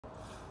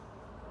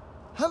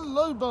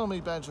Hello, Barmy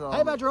Badger Army.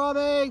 Hey, Badger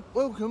Army!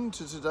 Welcome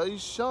to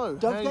today's show.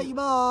 Don't forget your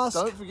mask.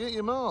 Don't forget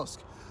your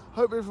mask.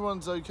 Hope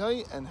everyone's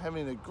okay and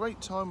having a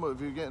great time,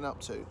 whatever you're getting up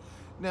to.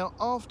 Now,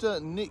 after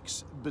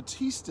Nick's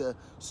Batista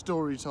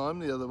story time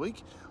the other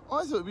week,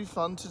 I thought it'd be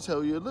fun to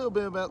tell you a little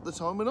bit about the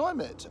time when I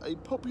met a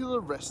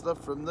popular wrestler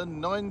from the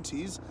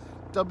 90s,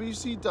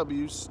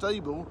 WCW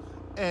stable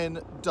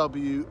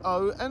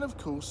NWO, and of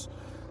course,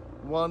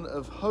 one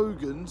of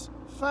Hogan's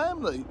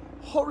family,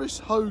 Horace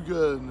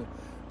Hogan.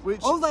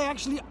 Which, oh, they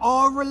actually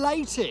are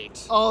related.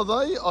 Are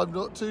they? I'm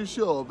not too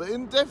sure, but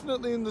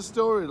definitely in the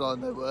storyline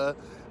they were,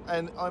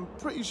 and I'm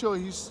pretty sure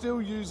he still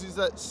uses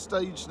that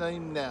stage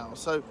name now.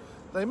 So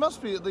they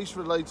must be at least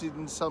related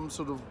in some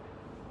sort of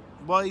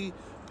way,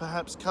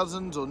 perhaps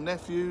cousins or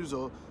nephews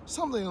or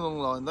something along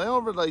the line. They are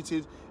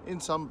related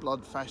in some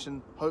blood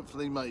fashion,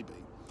 hopefully, maybe.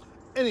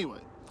 Anyway,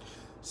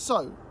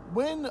 so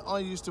when I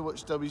used to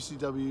watch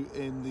WCW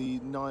in the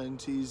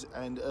 90s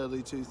and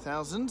early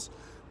 2000s,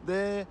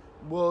 there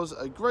was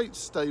a great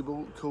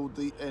stable called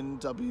the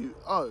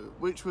NWO,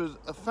 which was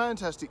a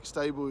fantastic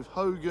stable with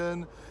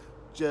Hogan.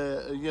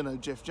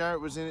 Jeff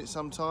Jarrett was in it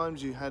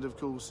sometimes. You had, of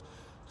course,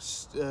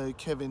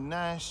 Kevin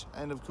Nash,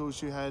 and of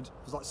course you had... It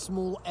was like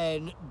small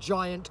N,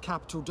 giant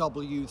capital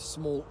W,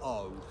 small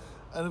O.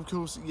 And of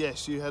course,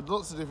 yes, you had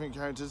lots of different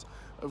characters.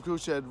 Of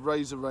course, you had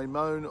Razor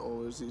Ramon,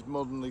 or as he's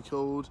modernly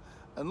called,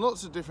 and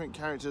lots of different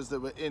characters that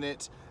were in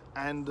it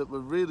and that were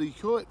really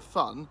quite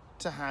fun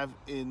to have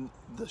in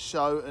the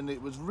show, and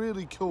it was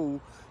really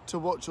cool to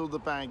watch all the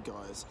bad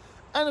guys.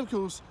 And of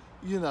course,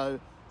 you know,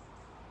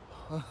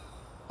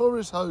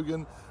 Horace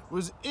Hogan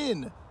was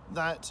in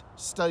that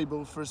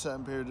stable for a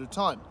certain period of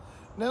time.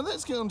 Now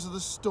let's get on to the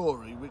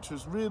story, which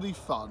was really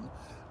fun.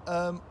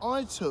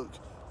 I took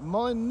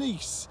my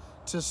niece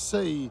to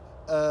see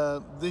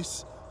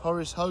this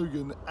Horace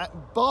Hogan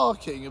at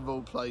Barking, of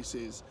all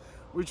places,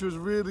 which was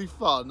really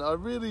fun. I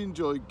really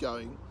enjoyed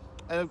going.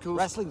 And of course,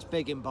 wrestling's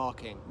big in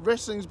Barking.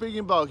 Wrestling's big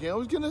in Barking. I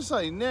was going to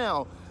say,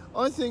 now,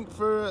 I think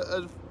for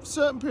a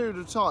certain period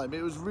of time,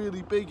 it was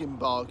really big in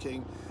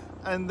Barking.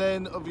 And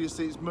then,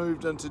 obviously, it's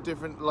moved on to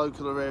different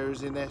local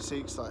areas in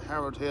Essex, like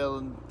Harold Hill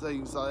and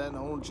things like that, and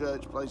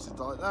Hornchurch, places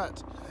like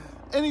that.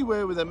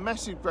 Anywhere with a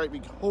massive, great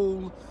big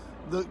hall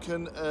that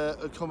can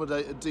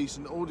accommodate a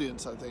decent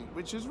audience, I think,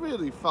 which is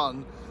really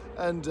fun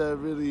and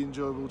really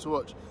enjoyable to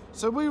watch.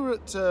 So we were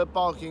at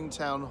Barking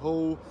Town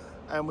Hall,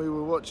 and we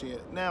were watching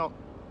it. Now,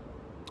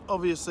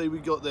 obviously, we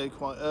got there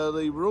quite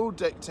early. We're all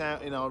decked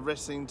out in our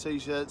wrestling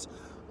t-shirts.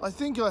 I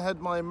think I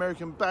had my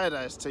American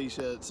Badass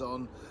t-shirts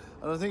on,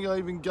 and I think I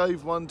even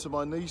gave one to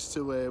my niece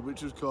to wear,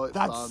 which was quite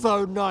fun. That's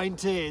so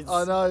 90s.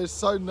 I know, it's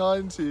so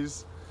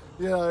 90s.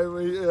 You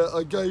know,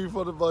 I gave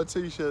one of my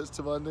t-shirts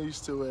to my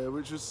niece to wear,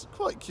 which was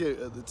quite cute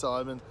at the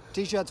time. And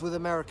t-shirts with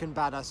American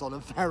Badass on are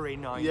very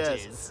 90s.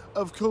 Yes,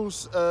 of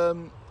course,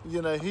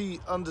 you know,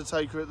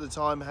 Undertaker at the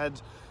time had,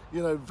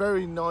 you know,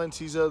 very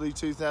 90s, early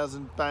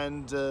 2000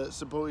 band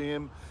supporting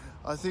him.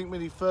 I think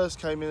when he first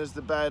came in as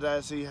the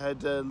Badass, he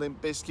had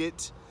Limp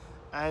Bizkit,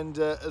 and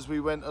as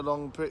we went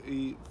along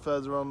pretty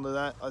further on to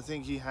that, I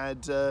think he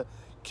had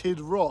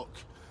Kid Rock.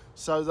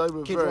 So they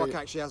were Kid Rock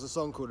actually has a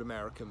song called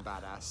American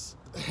Badass.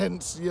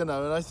 Hence, you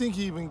know, and I think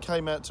he even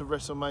came out to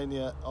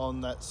WrestleMania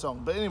on that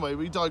song. But anyway,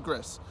 we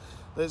digress.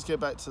 Let's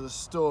get back to the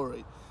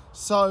story.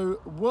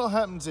 So what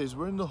happens is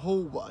we're in the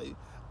hallway,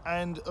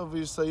 and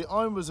obviously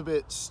I was a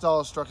bit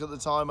starstruck at the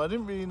time. I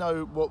didn't really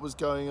know what was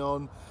going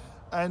on,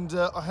 and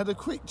I had a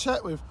quick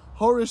chat with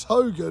Horace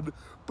Hogan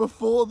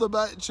before the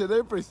match and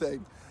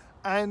everything,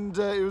 and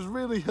it was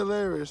really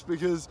hilarious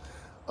because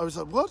I was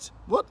like,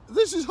 what?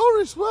 This is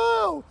Horace,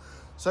 wow!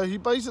 So he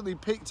basically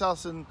picked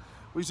us, and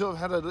we sort of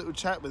had a little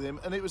chat with him,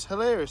 and it was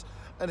hilarious.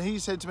 And he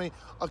said to me,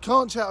 I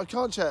can't chat.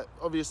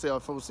 Obviously I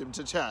forced him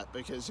to chat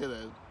because, you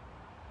know,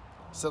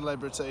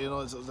 celebrity and all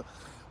that sort of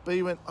stuff. But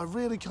he went, I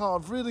really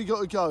can't, I've really got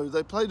to go.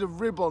 They played a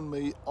rib on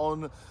me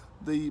on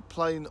the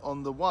plane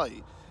on the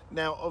way.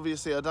 Now,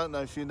 obviously, I don't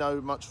know if you know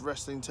much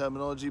wrestling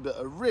terminology, but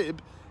a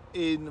rib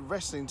in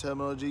wrestling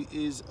terminology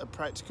is a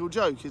practical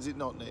joke, is it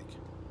not, Nick?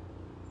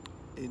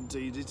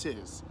 Indeed it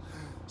is.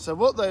 So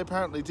what they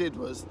apparently did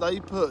was they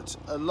put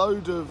a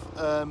load of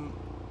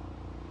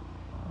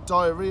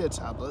diarrhea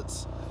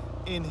tablets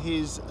in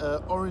his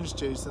orange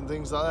juice and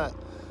things like that.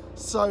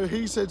 So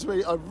he said to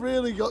me, I've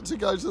really got to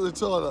go to the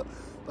toilet.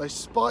 They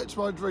spiked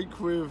my drink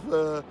with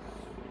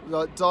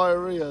like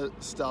diarrhea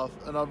stuff,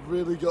 and I've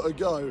really got to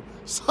go.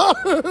 So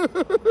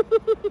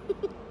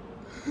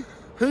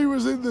he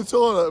was in the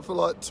toilet for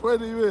like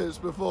 20 minutes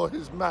before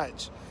his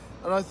match,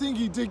 and I think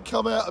he did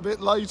come out a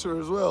bit later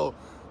as well.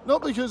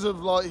 Not because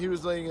of like he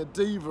was being a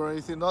diva or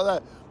anything like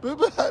that, but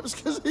perhaps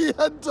because he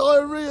had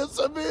diarrhea,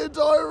 severe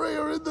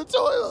diarrhea in the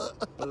toilet.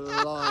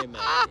 Blimey.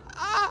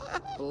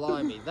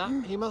 Blimey.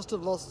 That, he must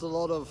have lost a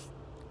lot of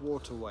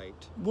water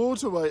weight.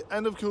 Water weight,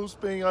 and of course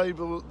being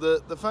able,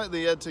 the fact that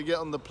he had to get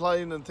on the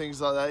plane and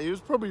things like that, he was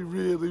probably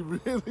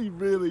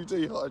really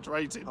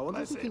dehydrated. I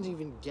wonder if you can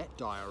even get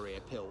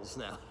diarrhea pills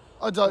now.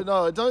 I don't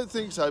know. I don't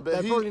think so. But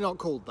They're probably not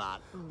called that.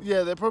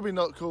 Yeah, they're probably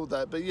not called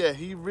that. But yeah,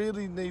 he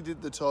really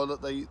needed the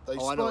toilet. They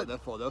Oh, I know what they're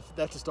for.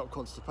 They're to stop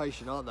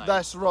constipation, aren't they?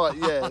 That's right.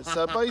 Yeah.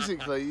 So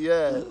basically,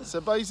 yeah.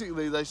 So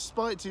basically, they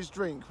spiked his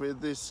drink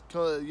with this,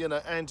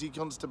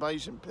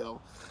 anti-constipation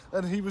pill,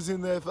 and he was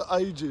in there for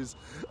ages,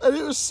 and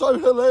it was so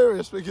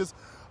hilarious because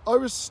I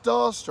was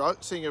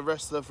starstruck seeing a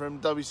wrestler from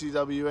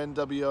WCW,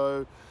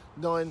 NWO,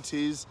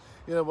 90s.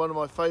 One of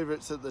my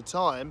favourites at the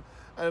time.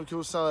 And of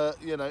course,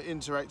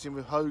 interacting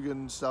with Hogan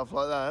and stuff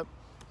like that.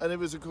 And it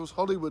was, of course,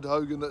 Hollywood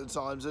Hogan at the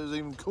time, so it was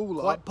even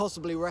cooler. Quite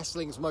possibly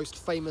wrestling's most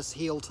famous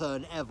heel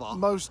turn ever.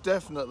 Most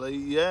definitely,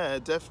 yeah,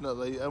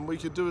 definitely. And we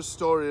could do a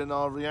story and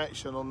our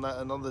reaction on that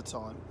another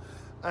time.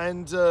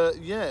 And,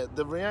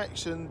 the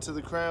reaction to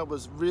the crowd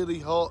was really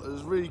hot, it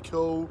was really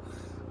cool.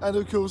 And,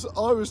 of course,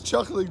 I was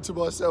chuckling to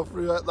myself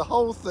throughout the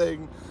whole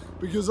thing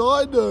because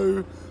I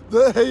knew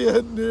that he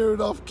had near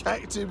enough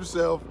cacked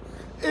himself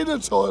in a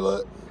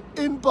toilet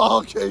in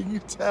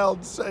Barking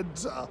Town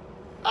Centre.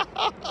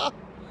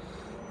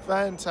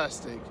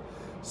 Fantastic.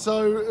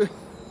 So,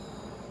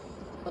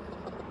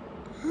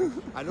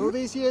 and all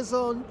these years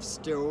on,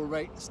 still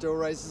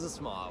raises a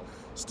smile.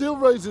 Still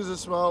raises a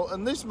smile,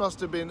 and this must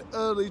have been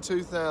early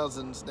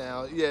 2000s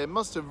now. Yeah, it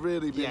must have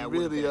really been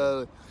really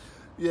early.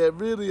 Yeah,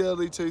 really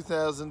early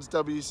 2000s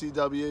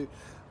WCW.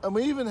 And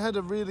we even had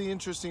a really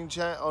interesting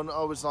chat on,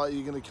 I was like,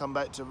 you're going to come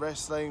back to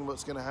wrestling,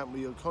 what's going to happen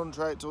with your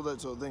contract, all that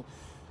sort of thing.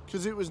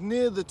 Because it was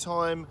near the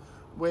time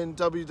when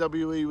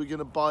WWE were going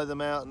to buy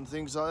them out and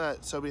things like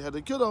that. So we had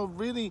a good old,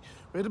 we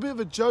had a bit of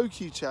a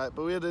jokey chat,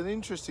 but we had an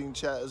interesting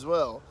chat as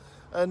well.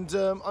 And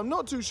I'm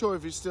not too sure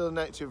if he's still an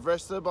active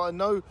wrestler, but I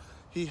know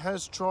he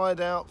has tried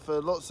out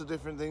for lots of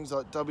different things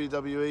like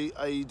WWE,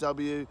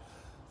 AEW,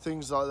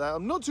 things like that.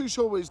 I'm not too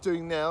sure what he's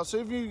doing now, so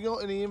if you've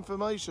got any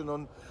information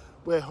on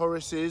where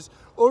Horace is,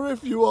 or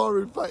if you are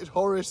in fact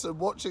Horace and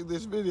watching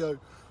this video,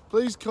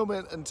 please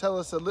comment and tell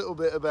us a little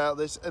bit about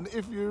this. And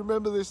if you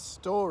remember this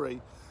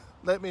story,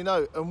 let me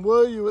know. And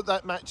were you at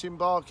that match in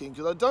Barking?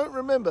 Because I don't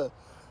remember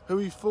who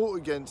he fought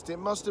against. It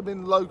must have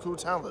been local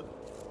talent,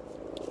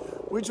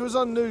 which was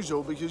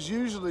unusual because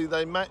usually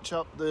they match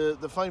up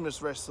the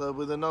famous wrestler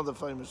with another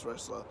famous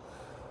wrestler.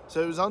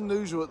 So it was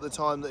unusual at the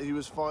time that he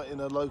was fighting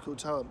a local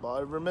talent. But I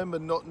remember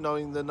not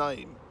knowing the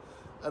name.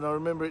 And I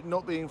remember it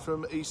not being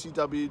from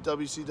ECW,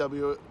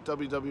 WCW,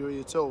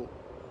 WWE at all.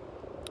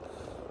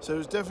 So it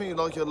was definitely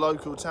like a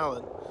local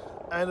talent.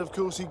 And of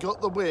course he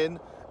got the win.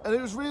 And it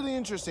was really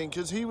interesting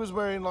because he was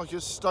wearing like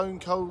a Stone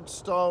Cold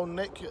style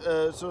neck,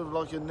 sort of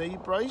like a knee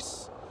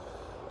brace.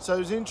 So it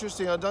was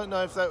interesting. I don't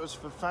know if that was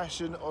for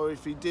fashion or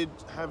if he did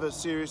have a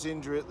serious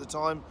injury at the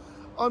time.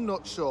 I'm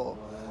not sure.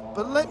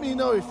 But let me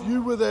know if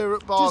you were there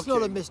at Barking. Just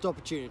not a missed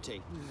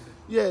opportunity.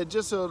 Yeah,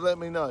 just sort of let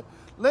me know.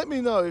 Let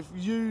me know if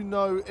you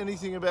know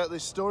anything about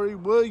this story.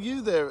 Were you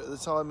there at the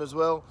time as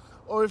well?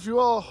 Or if you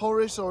are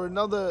Horace or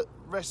another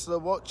wrestler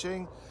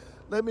watching,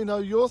 let me know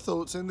your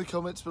thoughts in the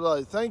comments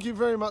below. Thank you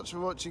very much for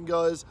watching,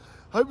 guys.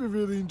 Hope you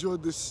really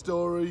enjoyed this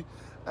story.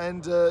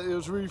 And it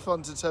was really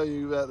fun to tell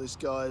you about this,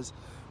 guys.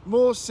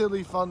 More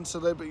silly, fun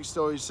celebrity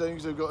stories soon,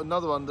 because we've got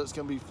another one that's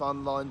going to be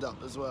fun lined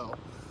up as well.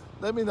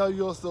 Let me know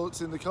your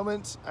thoughts in the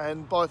comments,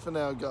 and bye for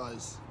now,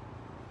 guys.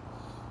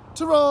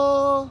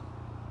 Ta-ra!